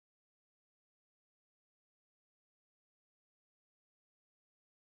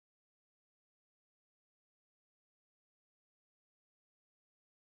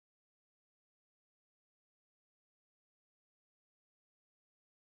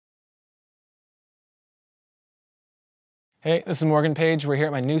Hey, this is Morgan Page. We're here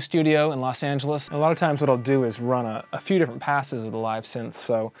at my new studio in Los Angeles. A lot of times what I'll do is run a few different passes of the live synth.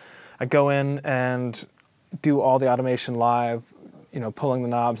 So I go in and do all the automation live, pulling the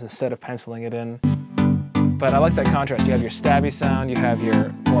knobs instead of penciling it in. But I like that contrast. You have your stabby sound, you have your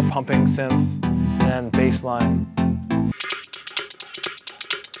more pumping synth, and bass line.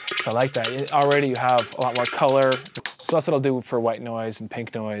 So I like that. Already you have a lot more color. So that's what I'll do for white noise and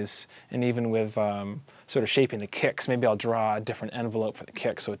pink noise, and even with sort of shaping the kicks. Maybe I'll draw a different envelope for the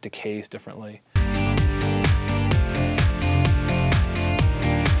kick so it decays differently.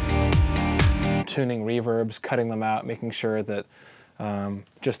 Tuning reverbs, cutting them out, making sure that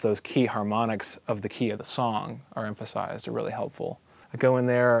just those key harmonics of the key of the song are emphasized are really helpful. I go in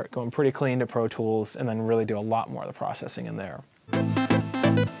there, going pretty clean to Pro Tools, and then really do a lot more of the processing in there.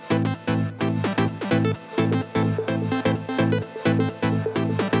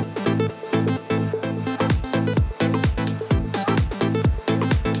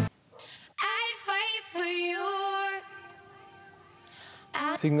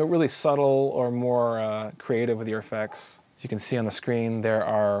 So you can go really subtle or more creative with your effects. As you can see on the screen, there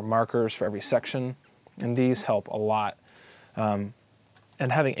are markers for every section, and these help a lot. And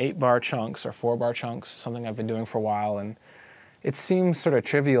having 8-bar chunks or 4-bar chunks, something I've been doing for a while, and it seems sort of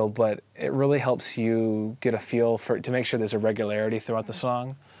trivial, but it really helps you get a feel to make sure there's a regularity throughout the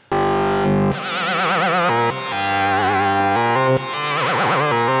song.